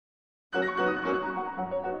So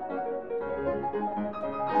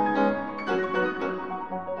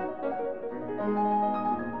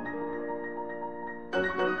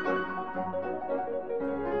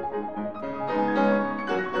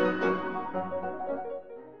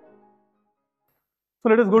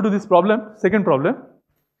let us go to this problem, second problem.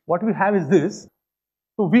 What we have is this.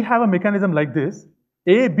 So we have a mechanism like this,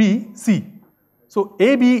 A, B, C. So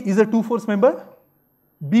AB is a two-force member,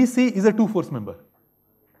 BC is a two-force member.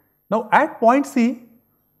 Now at point C,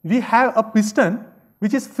 we have a piston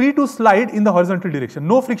which is free to slide in the horizontal direction.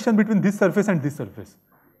 No friction between this surface and this surface.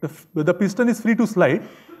 The piston is free to slide.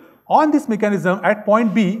 On this mechanism, at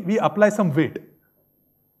point B, we apply some weight.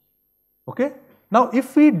 Okay? Now,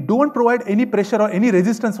 if we don't provide any pressure or any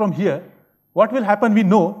resistance from here, what will happen we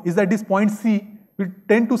know is that this point C will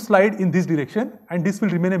tend to slide in this direction, and this will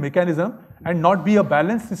remain a mechanism and not be a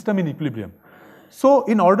balanced system in equilibrium. So,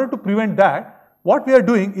 in order to prevent that, what we are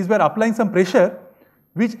doing is we are applying some pressure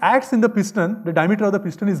which acts in the piston, the diameter of the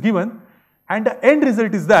piston is given, and the end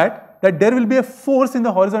result is that there will be a force in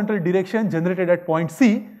the horizontal direction generated at point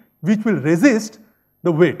C which will resist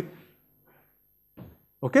the weight.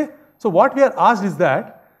 Okay? So what we are asked is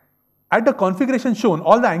that at the configuration shown,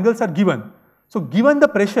 all the angles are given. So given the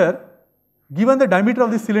pressure, given the diameter of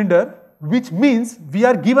the cylinder, which means we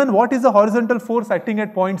are given what is the horizontal force acting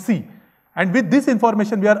at point C. And with this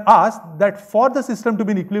information, we are asked that for the system to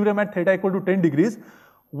be in equilibrium at theta equal to 10 degrees,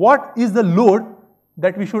 what is the load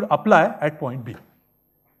that we should apply at point B?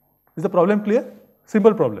 Is the problem clear?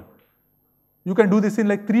 Simple problem. You can do this in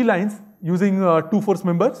like 3 lines using 2 force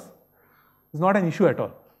members. It's not an issue at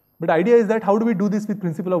all. But the idea is that how do we do this with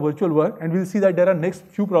principle of virtual work, and we'll see that there are next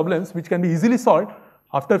few problems which can be easily solved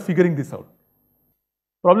after figuring this out.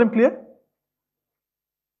 Problem clear?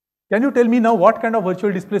 Can you tell me now what kind of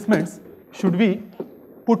virtual displacements should we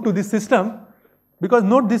put to this system? Because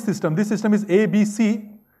note this system is A, B, C,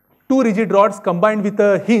 2 rigid rods combined with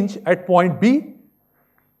a hinge at point B.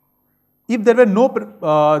 If there were no,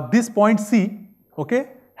 this point C,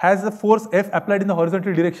 okay, has a force F applied in the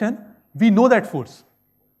horizontal direction, we know that force.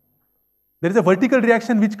 There is a vertical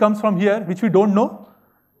reaction which comes from here, which we don't know.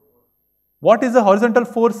 What is the horizontal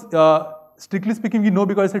force? Strictly speaking, we know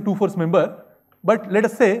because it's a 2-force member. But let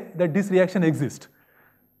us say that this reaction exists.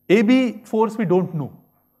 AB force we don't know.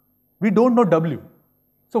 We don't know W.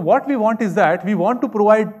 So what we want is that we want to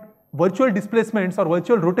provide virtual displacements or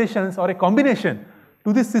virtual rotations or a combination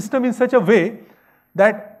to this system in such a way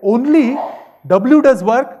that only W does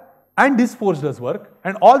work and this force does work,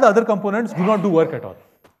 and all the other components do not do work at all.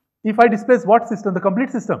 If I displace what system? The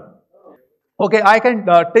complete system. Okay, I can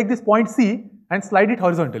take this point C and slide it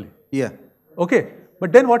horizontally. Yeah. Okay,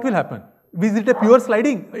 but then what will happen? Is it a pure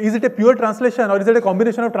sliding? Is it a pure translation, or is it a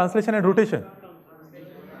combination of translation and rotation?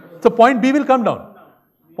 So point B will come down.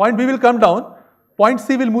 Point B will come down. Point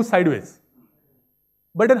C will move sideways.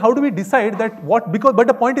 But then how do we decide that what? But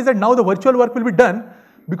the point is that now the virtual work will be done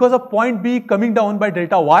because of point B coming down by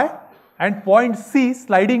delta Y and point C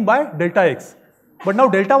sliding by delta X. But now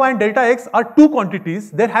delta Y and delta X are 2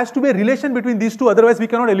 quantities. There has to be a relation between these two, otherwise we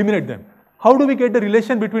cannot eliminate them. How do we get the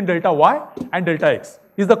relation between delta Y and delta X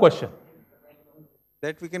is the question.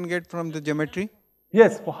 That we can get from the geometry?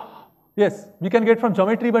 Yes, yes, we can get from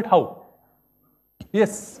geometry, but how?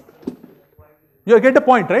 Yes, you get the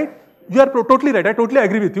point, right? You are totally right, I totally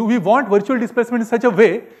agree with you. We want virtual displacement in such a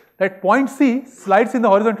way that point C slides in the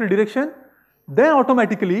horizontal direction, then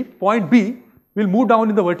automatically point B will move down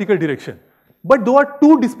in the vertical direction. But there are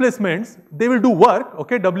 2 displacements, they will do work,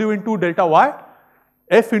 okay, W into delta Y,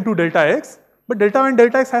 F into delta X, but delta Y and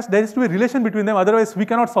delta X there has to be a relation between them, otherwise we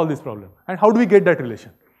cannot solve this problem. And how do we get that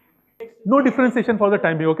relation? No differentiation for the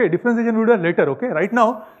time being, okay, differentiation we will do later, okay. Right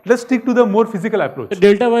now, let's stick to the more physical approach. The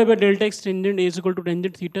delta Y by delta X tangent is equal to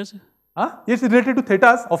tangent theta, sir? Yes, it's related to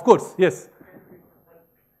thetas, of course, yes.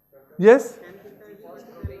 Yes,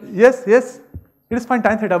 yes, yes, it is fine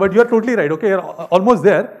tan theta, but you are totally right, okay, you are almost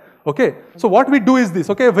there. Okay, so what we do is this,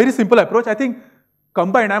 okay, a very simple approach. I think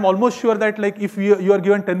combined, I'm almost sure that like if you are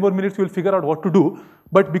given 10 more minutes, you will figure out what to do.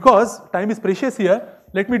 But because time is precious here,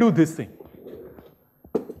 let me do this thing.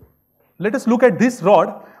 Let us look at this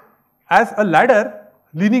rod as a ladder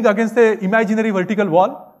leaning against the imaginary vertical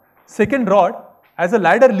wall. Second rod as a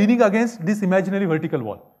ladder leaning against this imaginary vertical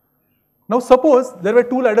wall. Now suppose there were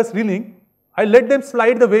 2 ladders leaning, I let them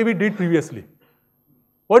slide the way we did previously.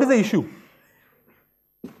 What is the issue?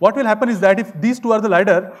 What will happen is that if these 2 are the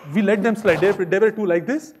ladder, we let them slide. There were 2 like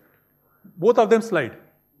this, both of them slide.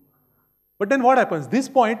 But then what happens? This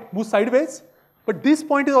point moves sideways, but this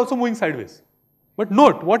point is also moving sideways. But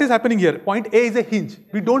note, what is happening here? Point A is a hinge.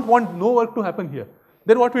 We don't want no work to happen here.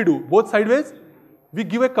 Then what we do? Both sideways, we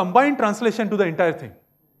give a combined translation to the entire thing,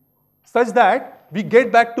 such that we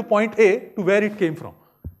get back to point A to where it came from.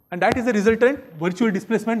 And that is the resultant virtual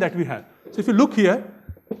displacement that we have. So if you look here,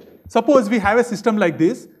 suppose we have a system like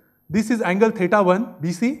this. This is angle theta 1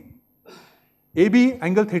 BC, AB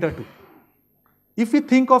angle theta 2. If we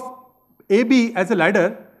think of AB as a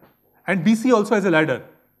ladder and BC also as a ladder,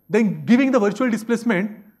 then giving the virtual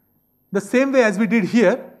displacement the same way as we did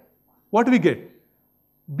here, what we get?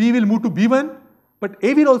 B will move to B1, but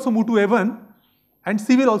A will also move to A1 and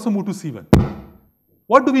C will also move to C1.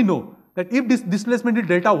 What do we know? That if this displacement is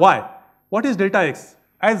delta Y, what is delta X?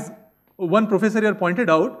 As one professor here pointed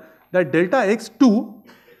out, that delta X2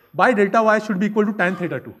 by delta Y should be equal to tan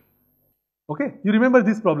theta 2. Okay, you remember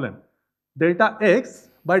this problem. Delta X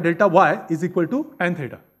by delta Y is equal to tan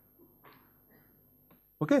theta.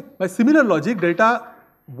 Okay, by similar logic, delta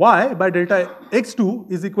Y by delta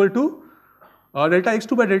X2 is equal to delta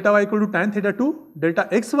X2 by delta Y equal to tan theta 2, delta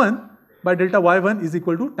X1 by delta Y1 is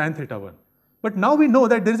equal to tan theta 1. But now we know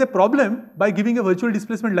that there is a problem by giving a virtual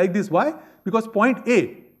displacement like this. Why? Because point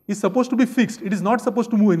A is supposed to be fixed. It is not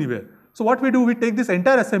supposed to move anywhere. So what we do, we take this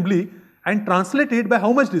entire assembly and translate it by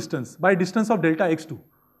how much distance? By distance of delta X2.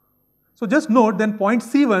 So just note, then point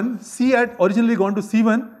C1, C had originally gone to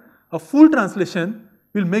C1, a full translation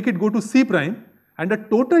will make it go to C prime, and the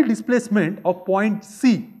total displacement of point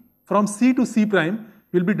C from C to C prime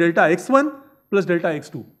will be delta X1 plus delta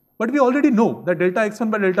X2. But we already know that delta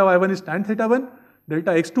X1 by delta Y1 is tan theta 1,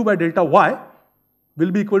 delta X2 by delta Y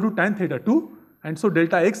will be equal to tan theta 2, and so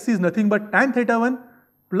delta X is nothing but tan theta 1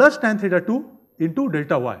 plus tan theta 2 into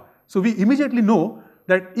delta Y. So we immediately know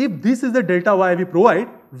that if this is the delta Y we provide,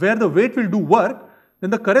 where the weight will do work, then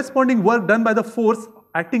the corresponding work done by the force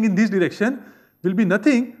acting in this direction will be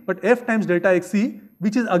nothing but F times delta XC,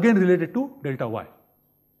 which is again related to delta Y.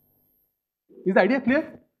 Is the idea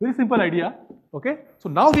clear? Very simple idea. Okay. So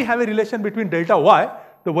now we have a relation between delta Y,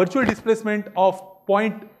 the virtual displacement of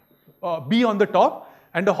point B on the top,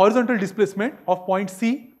 and the horizontal displacement of point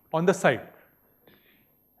C on the side.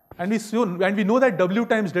 And we know that W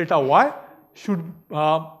times delta Y should,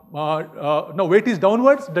 no, weight is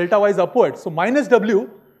downwards, delta Y is upwards. So minus W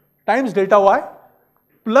times delta Y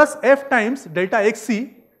plus F times delta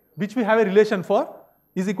XC, which we have a relation for,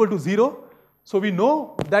 is equal to 0. So we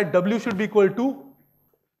know that W should be equal to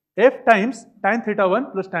F times tan theta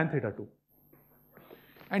 1 plus tan theta 2.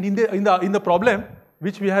 And in the problem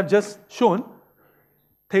which we have just shown,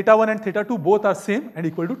 theta 1 and theta 2 both are same and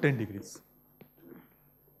equal to 10 degrees.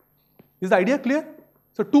 Is the idea clear?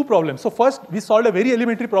 So two problems. So first we solved a very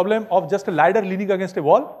elementary problem of just a ladder leaning against a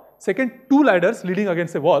wall. Second, two ladders leaning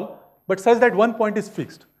against a wall, but such that one point is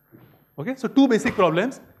fixed. Okay, so two basic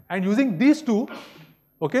problems, and using these two,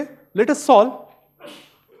 okay, let us solve,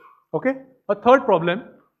 okay, a third problem,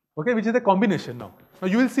 okay, which is a combination now. Now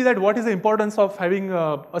you will see that what is the importance of having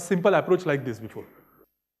a simple approach like this before.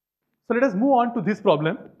 So let us move on to this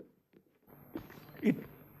problem.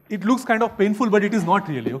 It looks kind of painful, but it is not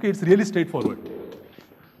really, okay, it's really straightforward.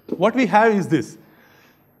 What we have is this.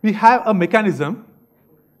 We have a mechanism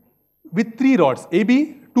with three rods,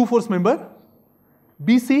 AB, 2 force member,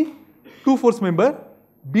 BC, 2 force member,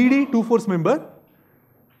 BD, 2 force member.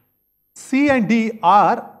 C and D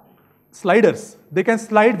are sliders. They can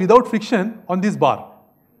slide without friction on this bar.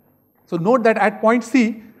 So note that at point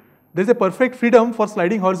C, there is a perfect freedom for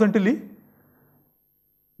sliding horizontally.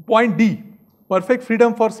 Point D, perfect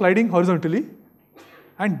freedom for sliding horizontally.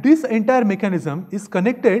 And this entire mechanism is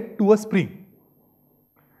connected to a spring.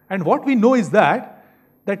 And what we know is that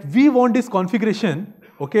we want this configuration,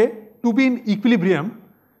 okay, to be in equilibrium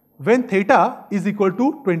when theta is equal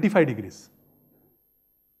to 25 degrees.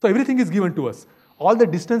 So everything is given to us. All the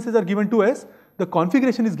distances are given to us, the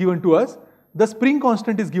configuration is given to us, the spring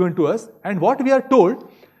constant is given to us, and what we are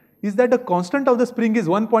told is that the constant of the spring is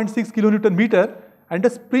 1.6 kilonewton meter and the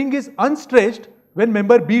spring is unstretched when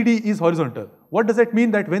member BD is horizontal. What does that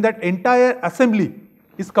mean? That when that entire assembly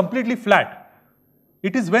is completely flat,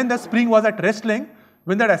 it is when the spring was at rest length,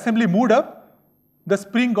 when that assembly moved up, the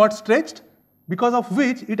spring got stretched, because of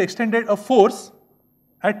which it extended a force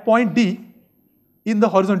at point D in the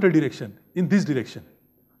horizontal direction, in this direction.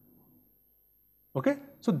 Okay?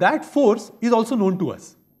 So that force is also known to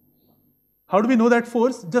us. How do we know that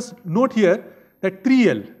force? Just note here that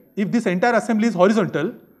 3L, if this entire assembly is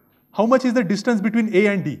horizontal, how much is the distance between A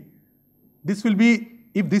and D? This will be,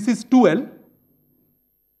 if this is 2L,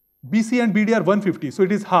 BC and BD are 150, so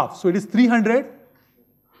it is half. So it is 300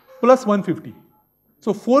 plus 150.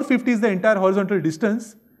 So 450 is the entire horizontal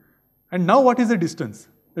distance. And now what is the distance?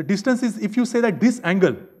 The distance is, if you say that this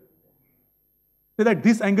angle, say that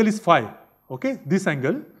this angle is phi, okay, this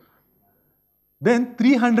angle. then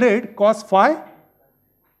 300 cos phi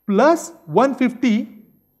plus 150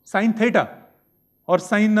 sin theta, or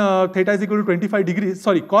sin theta is equal to 25 degrees,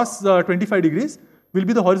 sorry, cos 25 degrees will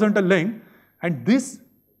be the horizontal length, and this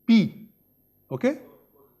P, okay,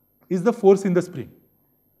 is the force in the spring.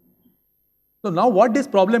 So now what this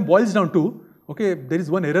problem boils down to, okay, there is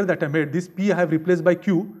one error that I made. This P I have replaced by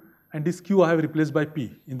Q, and this Q I have replaced by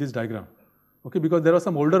P in this diagram. Okay, because there was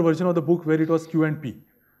some older version of the book where it was Q and P.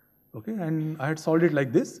 Okay, and I had solved it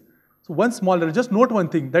like this. So one small error, just note one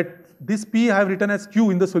thing, that this P I have written as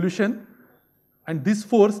Q in the solution, and this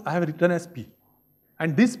force I have written as P.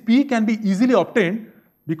 And this P can be easily obtained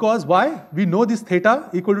because why? We know this theta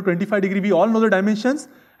equal to 25 degree, we all know the dimensions,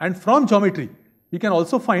 and from geometry, we can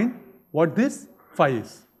also find what this phi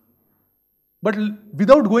is. But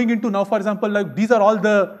without going into now, for example, like these are all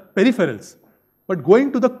the peripherals. But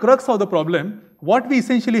going to the crux of the problem, what we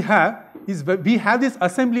essentially have is we have this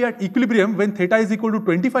assembly at equilibrium when theta is equal to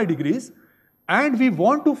 25 degrees, and we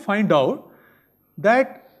want to find out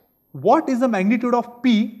that what is the magnitude of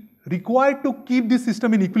P required to keep this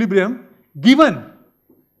system in equilibrium, given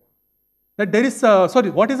that there is,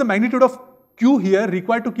 what is the magnitude of Q here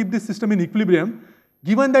required to keep this system in equilibrium,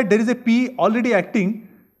 given that there is a P already acting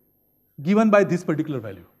given by this particular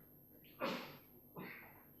value.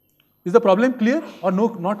 Is the problem clear or no,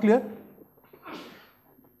 not clear?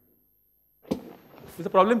 Is the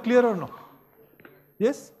problem clear or no?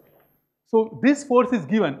 Yes? So this force is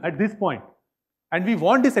given at this point, and we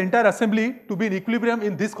want this entire assembly to be in equilibrium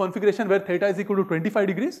in this configuration where theta is equal to 25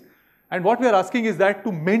 degrees. And what we are asking is that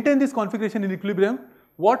to maintain this configuration in equilibrium,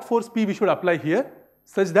 what force P we should apply here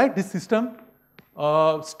such that this system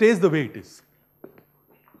stays the way it is.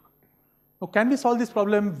 Now, can we solve this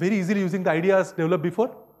problem very easily using the ideas developed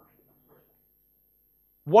before?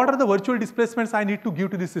 What are the virtual displacements I need to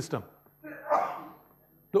give to this system?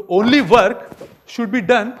 The only work should be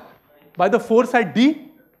done by the force at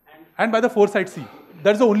D and by the force at C.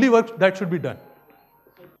 That's the only work that should be done.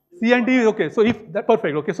 C and D is okay. So if that's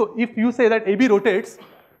perfect. Okay. So if you say that AB rotates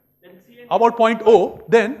about point O,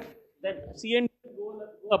 then that C and D go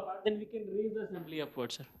apart, then we can raise the assembly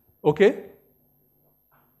upwards, sir. Okay.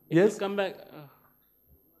 Yes. Come back.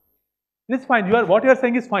 It's fine. What you are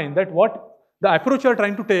saying is fine. That what the approach you are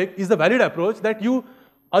trying to take is the valid approach, that you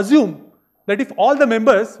assume that if all the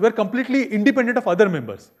members were completely independent of other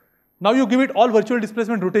members, now you give it all virtual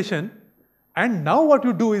displacement rotation, and now what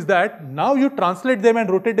you do is that now you translate them and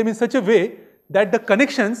rotate them in such a way that the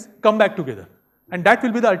connections come back together, and that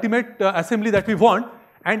will be the ultimate assembly that we want.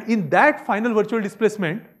 And in that final virtual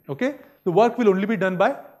displacement, okay, the work will only be done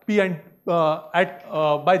by P and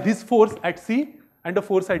by this force at C and the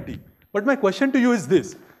force at D. But my question to you is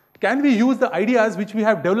this: can we use the ideas which we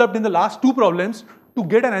have developed in the last two problems to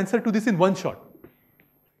get an answer to this in one shot?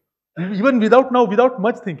 Even without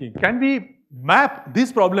much thinking, can we map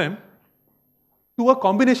this problem to a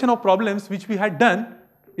combination of problems which we had done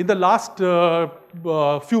in the last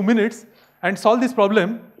few minutes and solve this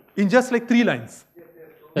problem in just like 3 lines?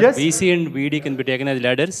 Yes? BC and BD can be taken as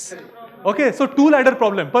ladders. Okay, so 2 ladder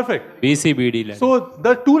problem, perfect. BC, BD ladder. So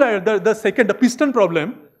the 2 ladder, the piston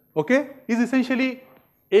problem, okay, is essentially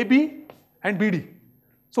AB and BD.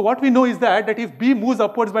 So what we know is that if B moves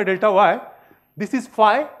upwards by delta Y, this is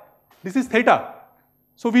phi, this is theta.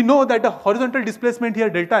 So we know that the horizontal displacement here,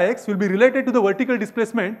 delta x, will be related to the vertical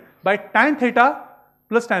displacement by tan theta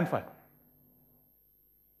plus tan phi.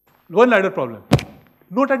 One ladder problem.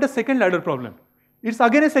 Note at the second ladder problem. It's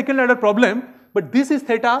again a second ladder problem, but this is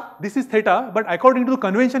theta, but according to the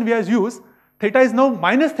convention we have used, theta is now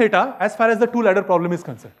minus theta as far as the 2 ladder problem is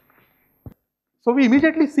concerned. So we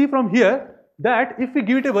immediately see from here that if we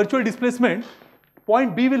give it a virtual displacement,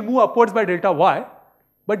 point B will move upwards by delta y,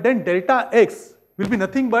 but then delta x will be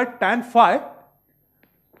nothing but tan phi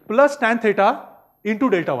plus tan theta into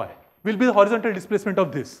delta y will be the horizontal displacement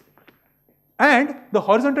of this. And the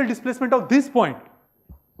horizontal displacement of this point,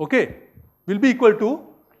 okay, will be equal to,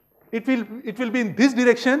 it will be in this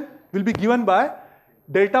direction, will be given by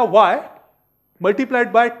delta y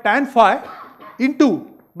multiplied by tan phi into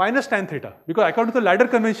minus tan theta, because according to the ladder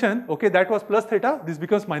convention, okay, that was plus theta, this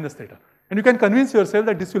becomes minus theta. And you can convince yourself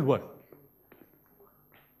that this will work.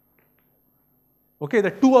 Okay,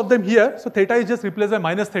 the 2 of them here, so theta is just replaced by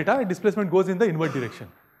minus theta, and displacement goes in the inward direction.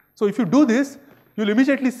 So if you do this, you will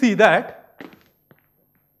immediately see that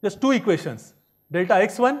just 2 equations, delta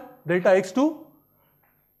x1, delta x2,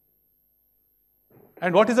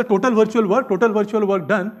 and what is the total virtual work? Total virtual work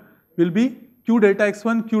done will be q delta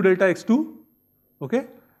x1, q delta x2, okay,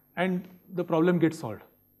 and the problem gets solved.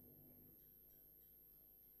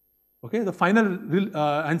 Okay, the final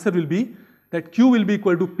answer will be that Q will be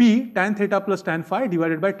equal to P tan theta plus tan phi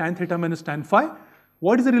divided by tan theta minus tan phi.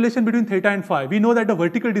 What is the relation between theta and phi? We know that the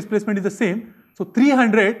vertical displacement is the same. So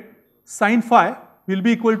 300 sin phi will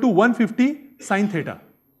be equal to 150 sin theta.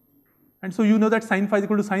 And so you know that sin phi is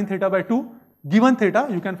equal to sin theta by 2. Given theta,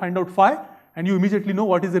 you can find out phi, and you immediately know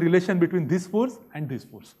what is the relation between this force and this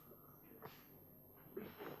force.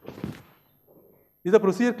 Is the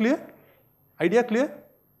procedure clear? Idea clear?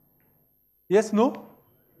 Yes, no?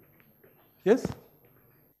 Yes?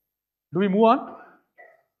 Do we move on?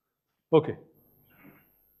 Okay.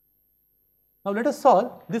 Now let us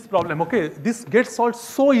solve this problem. Okay, this gets solved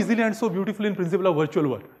so easily and so beautifully in principle of virtual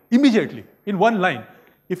world. Immediately, in one line.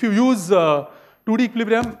 If you use 2D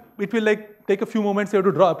equilibrium, it will like take a few moments. You have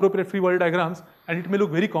to draw appropriate free body diagrams, and it may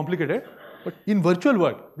look very complicated. But in virtual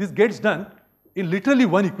world, this gets done in literally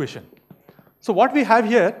one equation. So what we have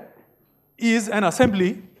here is an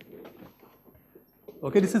assembly.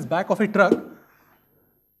 Okay, this is back of a truck.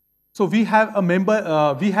 So we have a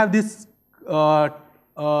member. We have this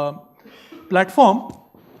platform.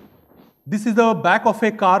 This is the back of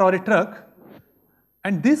a car or a truck.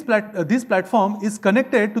 And this platform is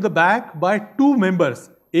connected to the back by two members,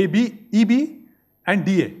 AB, EB and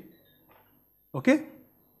DA. Okay?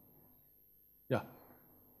 Yeah.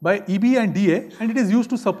 By EB and DA, and it is used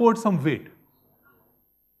to support some weight.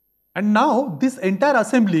 And now this entire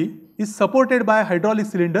assembly is supported by a hydraulic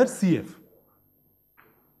cylinder CF.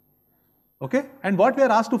 Okay? And what we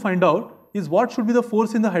are asked to find out is what should be the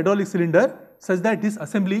force in the hydraulic cylinder such that this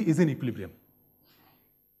assembly is in equilibrium.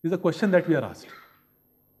 This is a question that we are asked.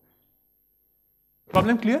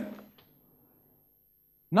 Problem clear?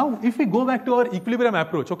 Now, if we go back to our equilibrium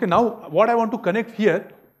approach, okay, now what I want to connect here,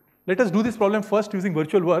 let us do this problem first using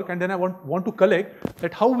virtual work, and then I want to collect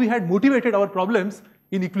that how we had motivated our problems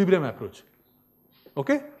in equilibrium approach.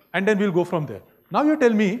 Okay? And then we'll go from there. Now you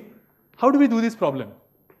tell me, how do we do this problem?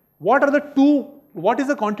 What is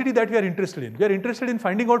the quantity that we are interested in? We are interested in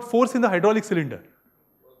finding out force in the hydraulic cylinder.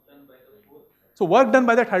 So work done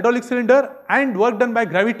by that hydraulic cylinder and work done by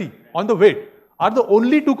gravity on the weight are the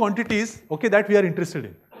only two quantities, okay, that we are interested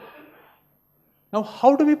in. Now,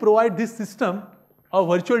 how do we provide this system a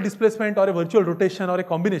virtual displacement or a virtual rotation or a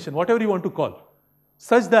combination, whatever you want to call,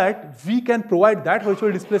 such that we can provide that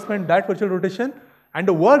virtual displacement, that virtual rotation, and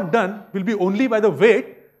the work done will be only by the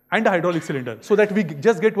weight and the hydraulic cylinder, so that we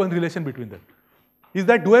just get one relation between them. Is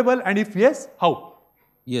that doable? And if yes, how?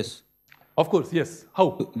 Yes. Of course, yes.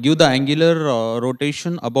 How? Give the angular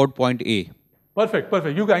rotation about point A. Perfect,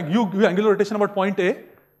 perfect. You give angular rotation about point A.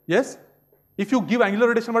 Yes. If you give angular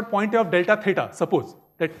rotation about point A of delta theta, suppose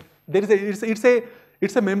that there is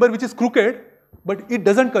it's a member which is crooked, but it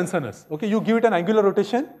doesn't concern us. Okay, you give it an angular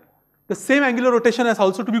rotation. The same angular rotation has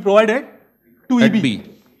also to be provided to EB. At B.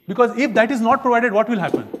 Because if that is not provided, what will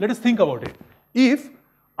happen? Let us think about it. If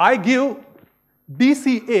I give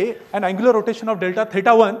DCA an angular rotation of delta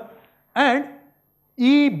theta 1 and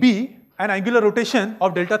EB an angular rotation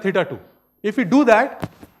of delta theta 2. If we do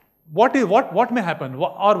that, what may happen,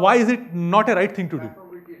 or why is it not a right thing to do?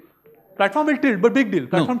 Platform will tilt, but big deal.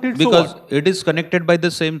 Platform tilts, because so what? it is connected by the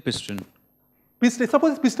same piston.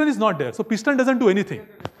 Suppose piston is not there, so piston doesn't do anything.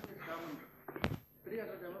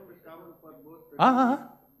 300 mm is common for both.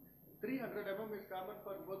 300 mm is common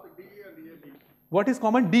for both DE and EAB. What is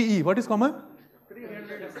common? DE. What is common?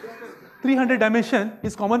 300. 300 dimension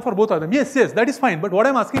is common for both of them. Yes, that is fine. But what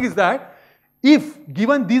I'm asking is that if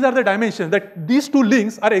given these are the dimensions, that these two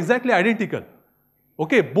links are exactly identical,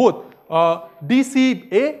 okay, both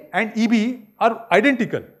DCA and EB are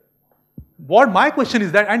identical. What my question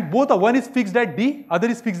is that, and both one is fixed at D, other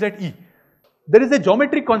is fixed at E. There is a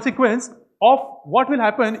geometric consequence of what will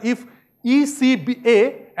happen if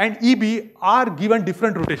ECA and EB are given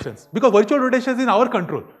different rotations, because virtual rotation is in our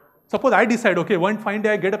control. Suppose I decide, okay, one fine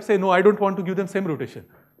day I get up, say, no, I don't want to give them same rotation.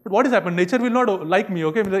 But what is happened? Nature will not like me,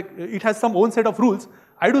 okay? Like, it has some own set of rules.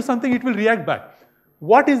 I do something, it will react back.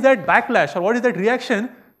 What is that backlash or what is that reaction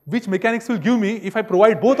which mechanics will give me if I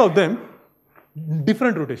provide both of them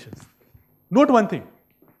different rotations? Note one thing.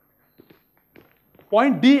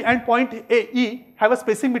 Point D and point AE have a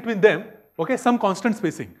spacing between them, okay, some constant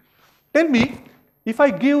spacing. Tell me, if I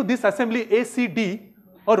give this assembly ACD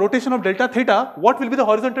a rotation of delta theta, what will be the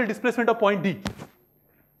horizontal displacement of point D?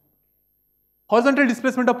 Horizontal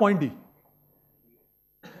displacement of point D.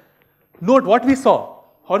 Note what we saw.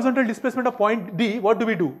 Horizontal displacement of point D, what do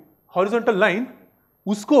we do? Horizontal line,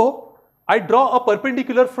 usko, I draw a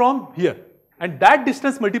perpendicular from here. And that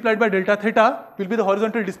distance multiplied by delta theta will be the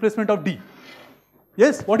horizontal displacement of D.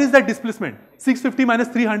 Yes, what is that displacement? 650 minus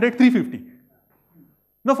 300, 350.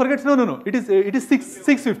 No, forget, no. It is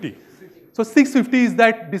 650. So 650 is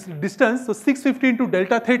that distance. So 650 into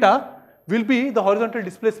delta theta will be the horizontal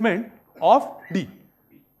displacement of D.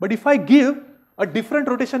 But if I give a different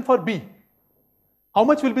rotation for B, how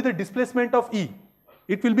much will be the displacement of E?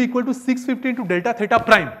 It will be equal to 650 into delta theta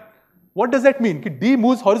prime. What does that mean? D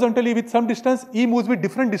moves horizontally with some distance, E moves with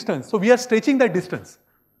different distance. So we are stretching that distance.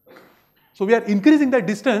 So we are increasing that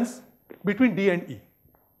distance between D and E.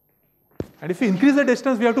 And if we increase the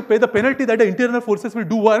distance, we have to pay the penalty that the internal forces will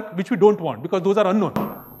do work which we don't want because those are unknown.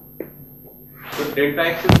 So delta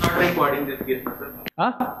x is not required in this case, sir.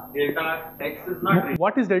 Huh? Delta x is not required.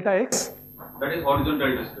 What is delta x? That is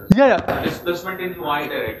horizontal distance. Yeah. Displacement in y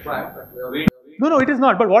direction. No, it is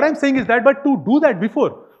not. But what I'm saying is that, but to do that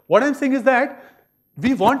before, what I'm saying is that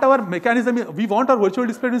we want our mechanism, we want our virtual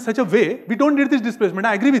displacement in such a way, we don't need this displacement.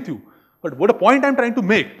 I agree with you. But what a point I'm trying to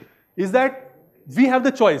make is that we have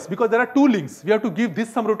the choice because there are two links. We have to give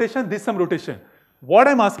this some rotation, this some rotation. What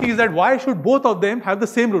I'm asking is that why should both of them have the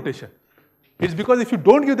same rotation? It's because if you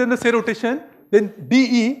don't give them the same rotation, then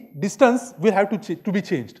DE, distance, will have to be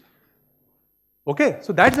changed. Okay,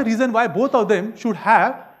 so that's the reason why both of them should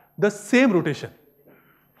have the same rotation.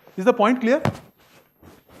 Is the point clear?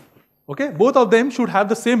 Okay, both of them should have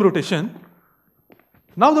the same rotation.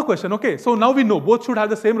 Now the question, okay, so now we know both should have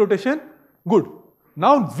the same rotation. Good.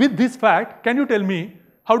 Now with this fact, can you tell me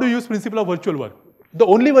how to use principle of virtual work? The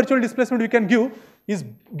only virtual displacement we can give is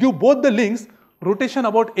give both the links rotation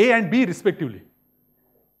about A and B respectively.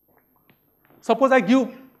 Suppose I give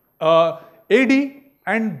AD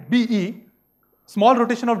and BE small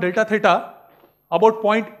rotation of delta theta about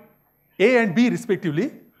point A and B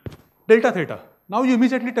respectively, delta theta. Now you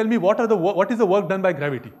immediately tell me what is the work done by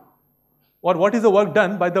gravity, or what is the work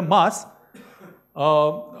done by the mass,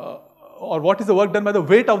 or what is the work done by the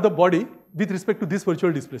weight of the body with respect to this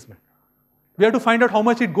virtual displacement. We have to find out how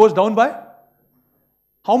much it goes down by.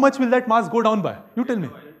 How much will that mass go down by? You tell me.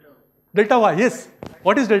 Delta y, yes.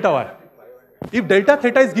 What is delta y? If delta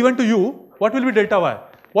theta is given to you, what will be delta y?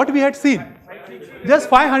 What we had seen? Just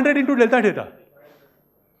 500 into delta theta.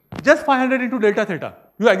 Just 500 into delta theta.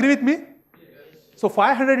 You agree with me? So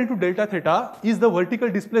 500 into delta theta is the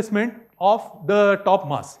vertical displacement of the top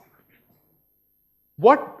mass.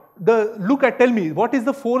 Tell me, what is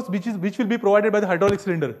the force which will be provided by the hydraulic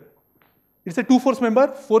cylinder? It's a two-force member,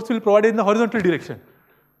 force will be provided in the horizontal direction.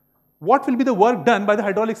 What will be the work done by the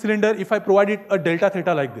hydraulic cylinder if I provide it a delta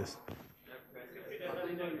theta like this?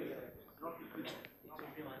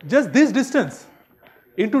 Just this distance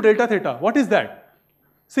into delta theta, what is that?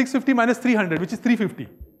 650 minus 300, which is 350.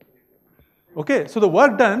 Okay, so the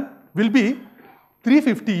work done will be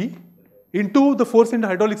 350 into the force in the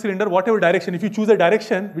hydraulic cylinder, whatever direction. If you choose a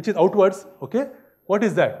direction which is outwards, okay, what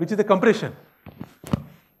is that? Which is the compression.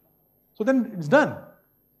 So then it's done.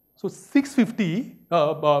 So 650,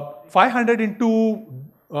 500 into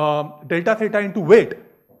delta theta into weight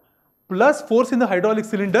plus force in the hydraulic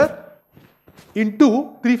cylinder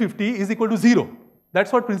into 350 is equal to 0.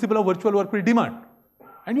 That's what principle of virtual work will demand.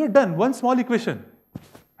 And you're done. One small equation.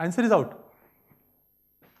 Answer is out.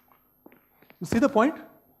 You see the point?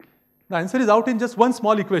 The answer is out in just one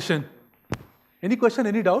small equation. Any question,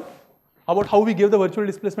 any doubt about how we gave the virtual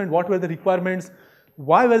displacement? What were the requirements?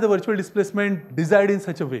 Why were the virtual displacement designed in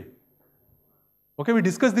such a way? Okay, we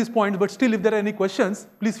discussed these points, but still if there are any questions,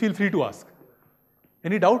 please feel free to ask.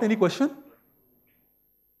 Any doubt, any question?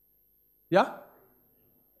 Yeah?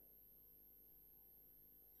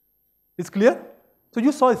 It's clear? So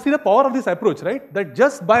you see the power of this approach, right? That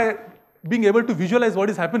just by being able to visualize what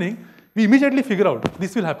is happening, we immediately figure out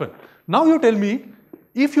this will happen. Now you tell me,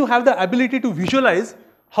 if you have the ability to visualize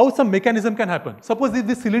how some mechanism can happen. Suppose if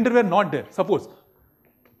this cylinder were not there, suppose.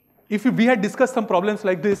 If we had discussed some problems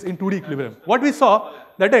like this in 2D equilibrium, what we saw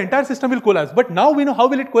that the entire system will collapse. But now we know how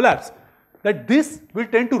will it collapse. That this will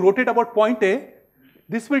tend to rotate about point A,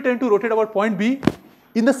 this will tend to rotate about point B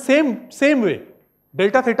in the same way.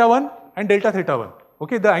 Delta theta 1 and delta theta 1.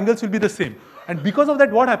 Okay, the angles will be the same. And because of that,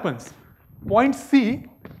 what happens? Point C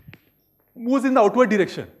moves in the outward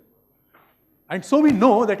direction. And so we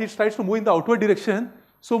know that it tries to move in the outward direction.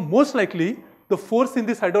 So most likely, the force in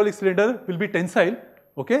this hydraulic cylinder will be tensile.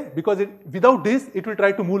 Okay, because without this, it will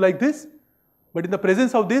try to move like this. But in the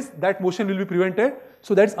presence of this, that motion will be prevented.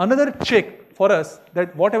 So that's another check for us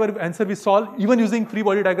that whatever answer we solve, even using free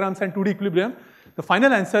body diagrams and 2D equilibrium, the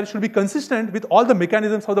final answer should be consistent with all the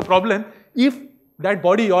mechanisms of the problem if that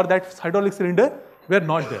body or that hydraulic cylinder were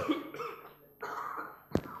not there.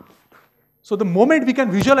 So the moment we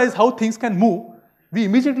can visualize how things can move, we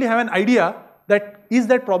immediately have an idea that is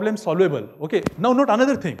that problem solvable. Okay, now note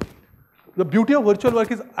another thing. the beauty of virtual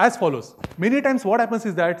work is as follows. Many times what happens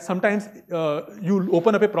is that sometimes you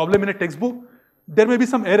open up a problem in a textbook, there may be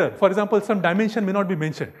some error. For example, some dimension may not be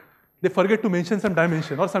mentioned. They forget to mention some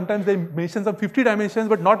dimension, or sometimes they mention some 50 dimensions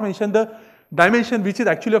but not mention the dimension which is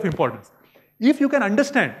actually of importance. If you can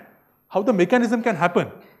understand how the mechanism can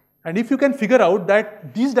happen, and if you can figure out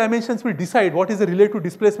that these dimensions will decide what is the relative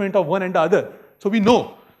displacement of one and the other, so we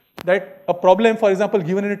know that a problem, for example,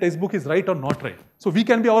 given in a textbook is right or not right. So we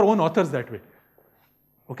can be our own authors that way.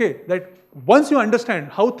 Okay, that once you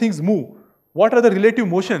understand how things move, what are the relative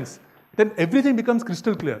motions, then everything becomes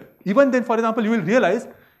crystal clear. Even then, for example, you will realize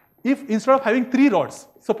if instead of having 3 rods,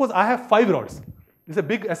 suppose I have 5 rods, it's a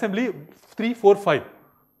big assembly, 3, 4, 5.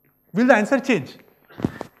 Will the answer change?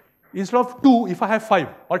 Instead of 2, if I have 5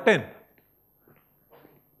 or 10?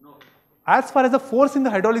 No. As far as the force in the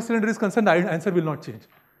hydraulic cylinder is concerned, the answer will not change.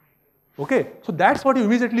 Okay, so that's what you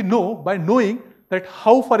immediately know by knowing that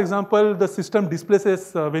how, for example, the system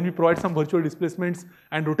displaces when we provide some virtual displacements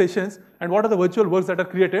and rotations, and what are the virtual works that are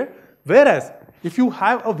created. Whereas, if you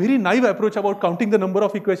have a very naive approach about counting the number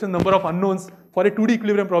of equations, number of unknowns for a 2D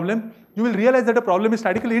equilibrium problem, you will realize that the problem is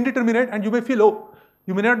statically indeterminate, and you may feel, oh,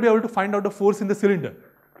 you may not be able to find out the force in the cylinder.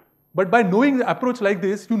 But by knowing the approach like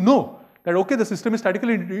this, you know that, okay, the system is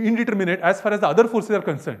statically indeterminate as far as the other forces are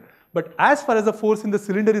concerned. But as far as the force in the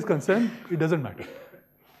cylinder is concerned, it doesn't matter.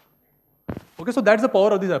 Okay, so that's the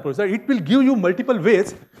power of this approach. That it will give you multiple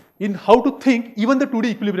ways in how to think even the 2D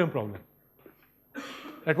equilibrium problem.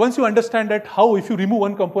 That once you understand that how, if you remove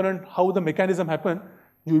one component, how the mechanism happens,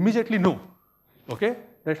 you immediately know, okay,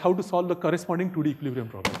 that how to solve the corresponding 2D equilibrium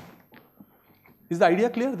problem. Is the idea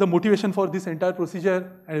clear? The motivation for this entire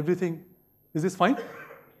procedure and everything, is this fine?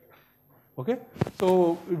 Okay,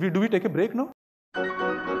 so do we take a break now?